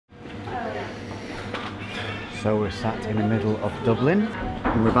So we're sat in the middle of Dublin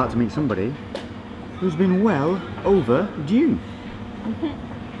and we're about to meet somebody who's been well overdue.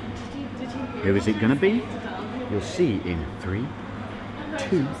 Who is it gonna be? You'll see in 3,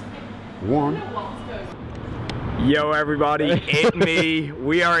 2, 1. Yo everybody, it's me.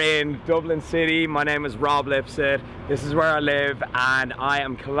 We are in Dublin City. My name is Rob Lipsett. This is where I live and I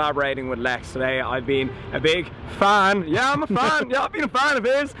am collaborating with Lex today. I've been a big fan. Yeah, I'm a fan. Yeah, I've been a fan of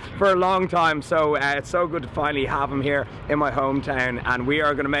his for a long time. So it's so good to finally have him here in my hometown and we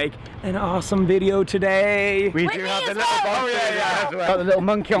are going to make an awesome video today. We do have the little got the little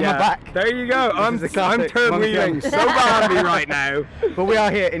monkey on my back. There you go. I'm turn wheeling so badly right now. But we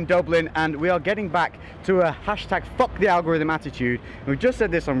are here in Dublin and we are getting back to a hashtag fuck the algorithm attitude. And we've just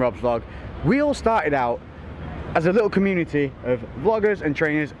said this on Rob's vlog. We all started out as a little community of vloggers and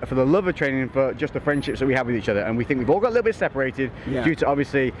trainers for the love of training, for just the friendships that we have with each other, and we think we've all got a little bit separated due to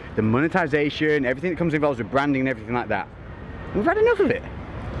obviously the monetization, everything that comes involved with branding and everything like that. We've had enough of it.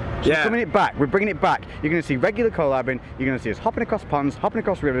 So we're coming it back, we're bringing it back. You're going to see regular collabing, you're going to see us hopping across ponds, hopping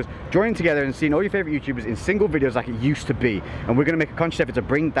across rivers, joining together and seeing all your favourite YouTubers in single videos like it used to be. And we're going to make a conscious effort to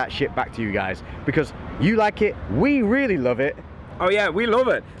bring that shit back to you guys, because you like it, we really love it. Oh yeah, we love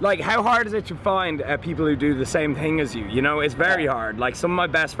it. Like, how hard is it to find people who do the same thing as you? You know, it's very hard. Like, some of my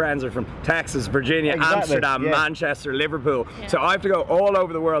best friends are from Texas, Virginia, Amsterdam, Manchester, Liverpool. So I have to go all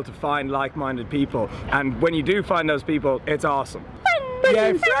over the world to find like-minded people. And when you do find those people, it's awesome.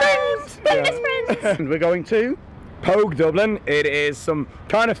 Friends! And we're going to Pogue Dublin. It is some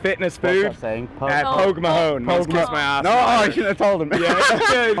kind of fitness food. What's that saying? Pogue Mahone. Kiss my ass. No, I shouldn't have told him.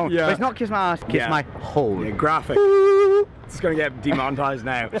 Yeah. It's not kiss my ass, kiss my hole. Yeah, graphic. It's gonna get demonetized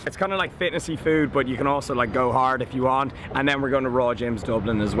now. It's kind of like fitnessy food, but you can also like go hard if you want. And then we're going to Raw Gyms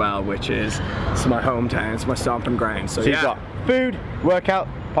Dublin as well, which is my hometown. It's my stomping ground. So you've got food, workout,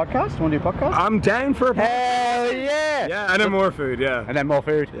 podcast. Want to do a podcast? I'm down for a podcast. Hell yeah! Yeah, and then more food. Yeah, and then more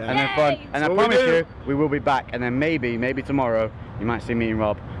food, and then fun. And I promise you, we will be back. And then maybe tomorrow, you might see me and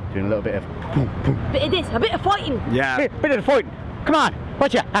Rob doing a little bit of bit of this, a bit of fighting. Yeah, bit of fighting. Come on,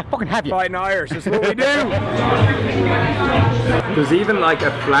 watch ya, I fucking have you. Fighting Irish, that's what we do. There's even like a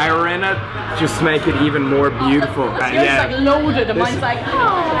flower in it, just to make it even more beautiful. Yours like loaded and mine's like,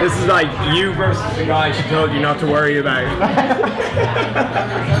 oh. This is like you versus the guy she told you not to worry about.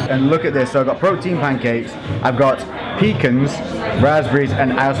 And look at this, so I've got protein pancakes, I've got pecans, raspberries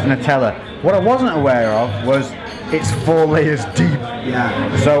and house Nutella. What I wasn't aware of was it's 4 layers deep.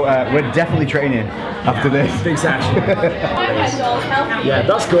 Yeah. So we're definitely training after this. Big session. Yeah,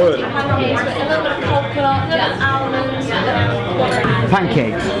 that's good.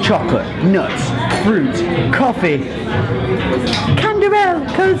 Pancakes, chocolate, nuts, fruit, coffee, Canderel,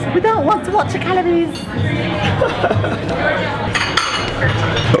 because we don't want to watch the calories.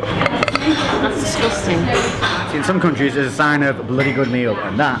 That's disgusting. In some countries, there's a sign of bloody good meal,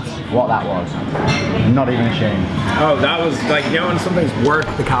 and that's what that was. Not even ashamed. Oh, that was like, you know, when something's worth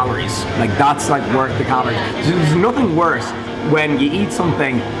the calories. Like, that's like worth the calories. There's nothing worse when you eat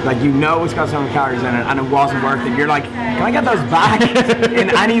something, like you know it's got so many calories in it and it wasn't worth it. You're like, can I get those back in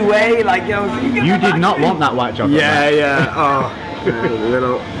any way? Like, you know, you did not want that white chocolate. Yeah. Oh,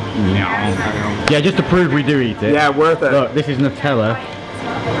 little. Yeah, just to prove we do eat it. Yeah, worth it. Look, this is Nutella.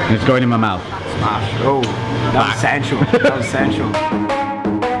 And it's going in my mouth. Smash. Oh, that was essential. That was essential.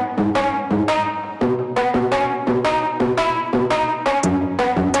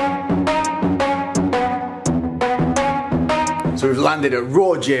 So we've landed at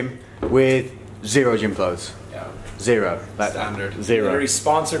Raw Gym with 0 gym clothes. Yeah. 0. Like, standard. 0. We're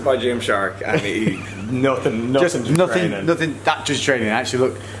sponsored by Gymshark and nothing nothing. That just training. I actually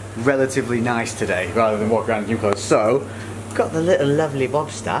look relatively nice today, rather than walk around in gym clothes. So we've got the little lovely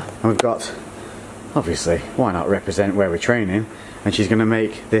Bobster, and we've got, obviously, why not represent where we're training? And she's going to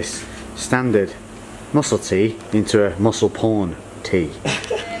make this standard muscle tee into a muscle porn tee.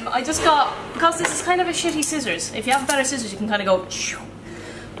 I just got, because this is kind of a shitty scissors, if you have better scissors you can kind of go,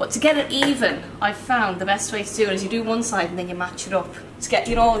 but to get it even, I've found the best way to do it is you do one side and then you match it up to get,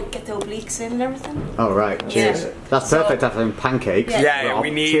 you know, get the obliques in and everything. Oh right, cheers. Yeah. That's perfect after having pancakes. Yeah, we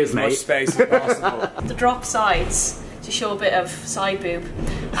need as much space as possible. The drop sides to show a bit of side boob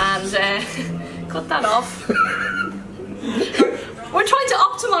and cut that off. We're trying to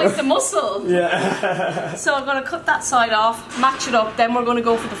optimise the muscle. Yeah. So I'm going to cut that side off, match it up, then we're going to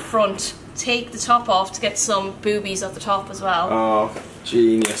go for the front. Take the top off to get some boobies at the top as well. Oh.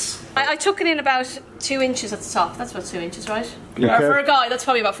 Genius. I took it in about 2 inches at the top. That's about 2 inches, right? Yeah. For a guy, that's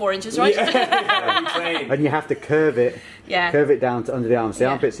probably about 4 inches, right? And you have to curve it. Yeah. Curve it down to under the arms. The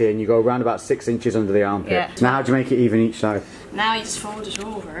armpit's here, and you go around about 6 inches under the armpit. Yeah. Now, how do you make it even each side? Now you just fold it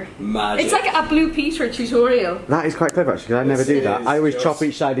over. Magic. It's like a Blue Peter tutorial. That is quite clever, actually. I never do that. I always just- chop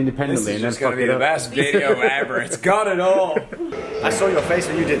each side independently and then It's going fuck to be it the up. best video ever. It's got it all. I saw your face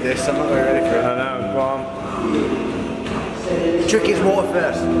when you did this. I'm not very ready for it. I know, go on. Trick is water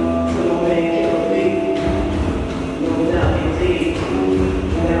first.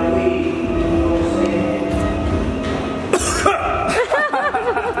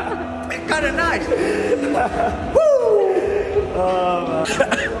 It's kind of nice. Woo!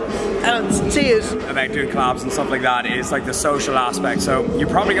 And tears. About doing collabs and stuff like that is like the social aspect. So you're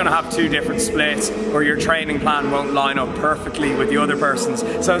probably going to have 2 different splits, or your training plan won't line up perfectly with the other person's.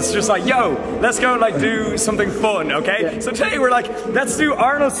 So it's just like, yo, let's go like do something fun, okay? Yeah. So today we're like, let's do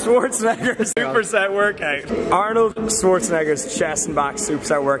Arnold Schwarzenegger's superset workout. Arnold Schwarzenegger's chest and back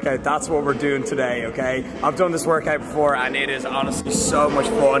superset workout. That's what we're doing today, okay? I've done this workout before and it is honestly so much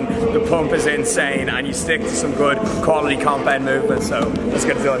fun. The pump is insane and you stick to some good quality compound movement. So let's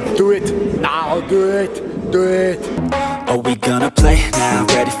get it done. Do it. Now do it. Do it. Are we gonna play now?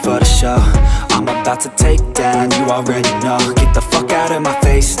 Ready for the show? I'm about to take down, you already know. Get the fuck out of my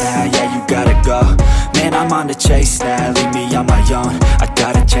face now, yeah, you gotta go. Man, I'm on the chase now, leave me on my own. I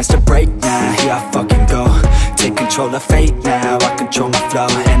got a chance to break now, here I fucking go. Take control of fate now, I control my flow.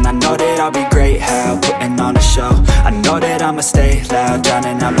 And I know that I'll be great, how putting on a show. I know that I'ma stay loud,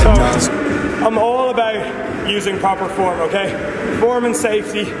 drowning out the noise. I'm all about using proper form, okay? Form and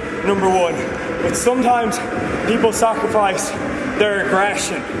safety, #1. But sometimes people sacrifice their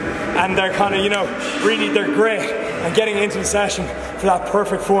aggression and their kind of, you know, really their grit and getting into the session for that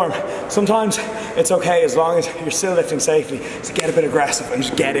perfect form. Sometimes it's okay as long as you're still lifting safely. So get a bit aggressive and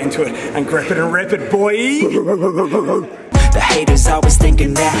just get into it and grip it and rip it, boy. The haters always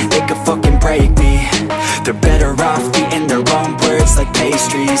thinking that they could fucking break me. They're better off eating their own words like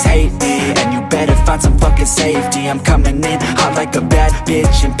pastries. Hate me, and you better find some fucking safety. I'm coming in hot like a bad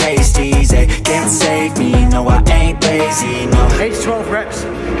bitch in pasties. They can't save me, no I ain't lazy, no. 8 to 12 reps,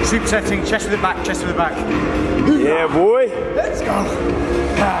 supersetting, chest to the back, chest to the back. Yeah, boy. Let's go.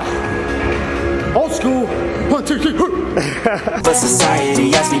 Old school. 1, 2, 3. But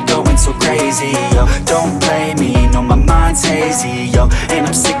society has me going so crazy, yo. Don't blame me, no my mind's hazy, yo. And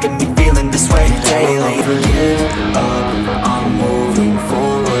I'm sick of me feeling this way daily. Never give up, I'm moving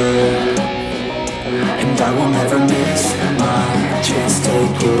forward. And I will never miss my chance,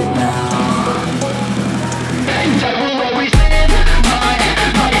 take it now. And I will always live my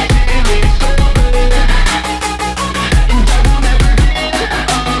feelings sober. And I will never give up,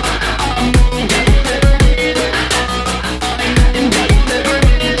 I'm moving forward.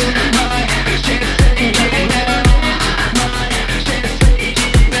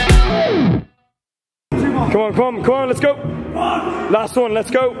 Come on, let's go. Last one, let's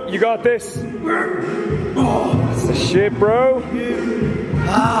go. You got this. That's the shit, bro.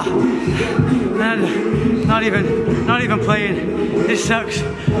 Man, not even playing. This sucks.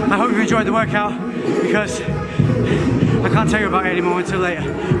 I hope you enjoyed the workout because I can't tell you about it anymore until later.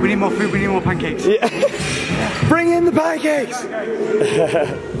 We need more food, we need more pancakes. Yeah. Bring in the pancakes.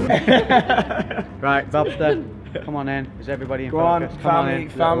 Right, Bobster. Come on in. Is everybody in Go on, focus? Come family, in.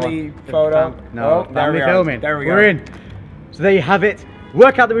 family photo. No, Oh, there family we are. filming. There we go. We're in. So there you have it.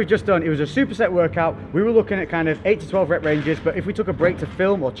 Workout that we've just done. It was a superset workout. We were looking at kind of 8 to 12 rep ranges, but if we took a break to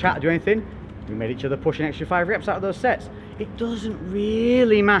film or chat or do anything, we made each other push an extra 5 reps out of those sets. It doesn't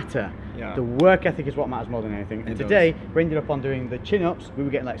really matter. Yeah. The work ethic is what matters more than anything. And today, we ended up on doing the chin-ups. We were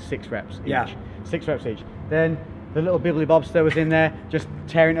getting like 6 reps each. Yeah. 6 reps each. Then the little Bibbly Bobster was in there, just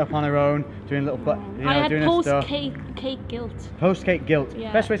tearing it up on her own, doing little, you know, I had doing her stuff. post-cake guilt. Post-cake guilt.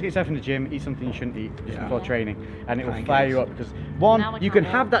 Yeah. Best way to get yourself in the gym, eat something you shouldn't eat just before training, and it will Pancakes. fire you up. Because one, Now I you can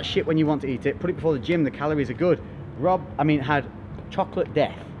can't have walk. that shit when you want to eat it. Put it before the gym. The calories are good. Rob, had chocolate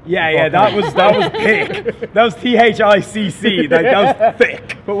death. Yeah, that was thick. That was THICC. Like that was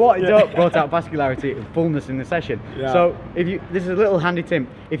thick. But what it brought out vascularity and fullness in the session. Yeah. So this is a little handy tip.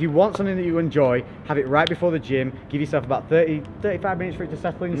 If you want something that you enjoy, have it right before the gym. Give yourself about 35 minutes for it to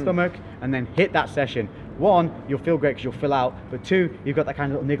settle in your stomach, and then hit that session. 1, you'll feel great because you'll fill out. But 2, you've got that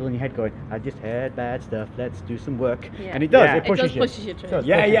kind of little niggle in your head going, I just had bad stuff, let's do some work. Yeah. And it does, Yeah. it pushes you. It does push you through. It does,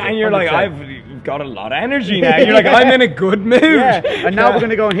 Yeah, pushes yeah, you, and you're like, 100%. I've got a lot of energy now. You're like, I'm in a good mood. Yeah, and now we're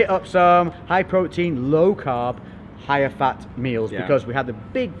going to go and hit up some high protein, low carb, higher fat meals, Yeah. because we had the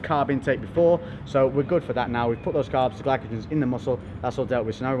big carb intake before, so we're good for that now. We've put those carbs, the glycogens in the muscle, that's all dealt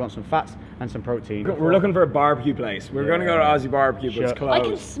with. So now we want some fats and some protein. We're looking for a barbecue place. We're going to go to Aussie Barbecue, but it's Sure. I can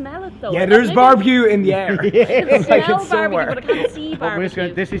closed. smell it though. Yeah, there's barbecue in the air. I can Like smell it's somewhere. barbecue, but I can't see But we're barbecue. just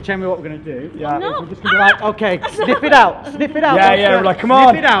gonna, this is generally what we're going to do. Yeah. No. We're just going to be like, okay, sniff it out, sniff it out. Yeah, That's yeah, it. we're like, come on,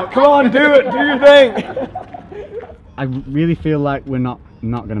 Sniff it out. come on, do it, do your thing. I really feel like we're not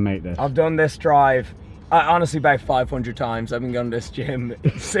going to make this. I've done this drive, honestly, about 500 times. I've been going to this gym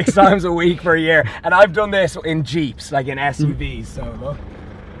 6 times a week for a year, and I've done this in Jeeps, like in SUVs, so look.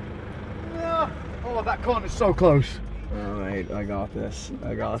 Oh, that corner's so close. Oh mate, I got this,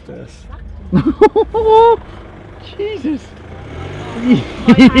 I got this. Jesus.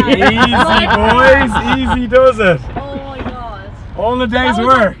 Easy boys, easy does it. Oh my god. All in a day's That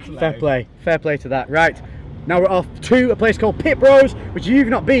was work. Fair play to that. Right, now we're off to a place called Pit Bros, which if you've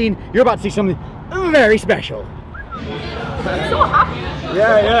not been, you're about to see something very special. I'm so happy.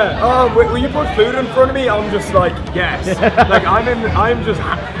 Yeah, yeah. Oh, when you put food in front of me, I'm just like, yes. Like I'm just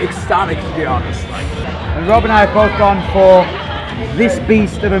ecstatic, to be honest. Like, And Rob and I have both gone for this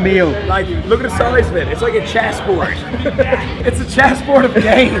beast of a meal. like, look at the size of it. It's like a chessboard. It's a chessboard of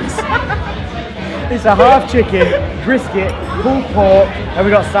games. It's a half chicken, brisket, pulled pork, and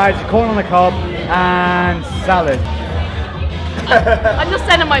we got sides, corn on the cob, and salad. I'm just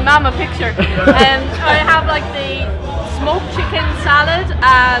sending my mum a picture. I have like the smoked chicken salad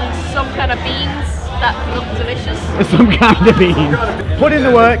and some kind of beans that look delicious. Some kind of beans. Put in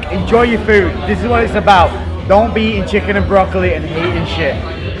the work, enjoy your food. This is what it's about. Don't be eating chicken and broccoli and eating shit.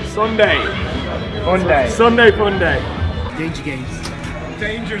 Sunday. Fun day. Sunday fun day. Danger games.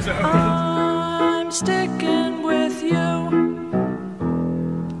 Danger zone. I'm sticking with you,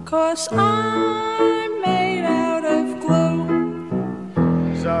 'cause I'm made out of glue.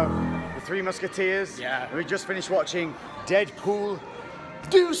 So, the Three Musketeers. Yeah. We just finished watching Deadpool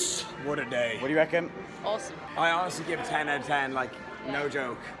Deuce. What a day. What do you reckon? Awesome. I honestly give 10 out of 10, like, no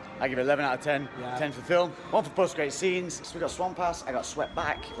joke. I give it 11 out of 10. Yeah. 10 for film, 1 for post-great scenes. So we got Swan Pass, I got sweat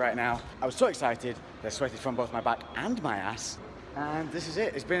back right now. I was so excited that I sweated from both my back and my ass. And this is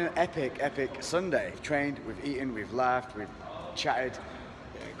it. It's been an epic, epic Sunday. We've trained, we've eaten, we've laughed, we've chatted.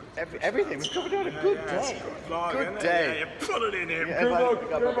 Everything. We've covered on a good day. Good day. Yeah, put it in here.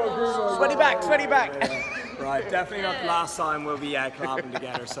 Yeah, sweaty back, sweaty back. Right, definitely not the last time we'll be collabing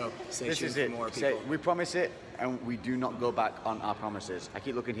together, so stay This tuned is for it. more So people. we promise it, and we do not go back on our promises. I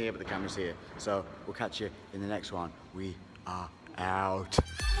keep looking here, but the camera's here. So we'll catch you in the next one. We are out.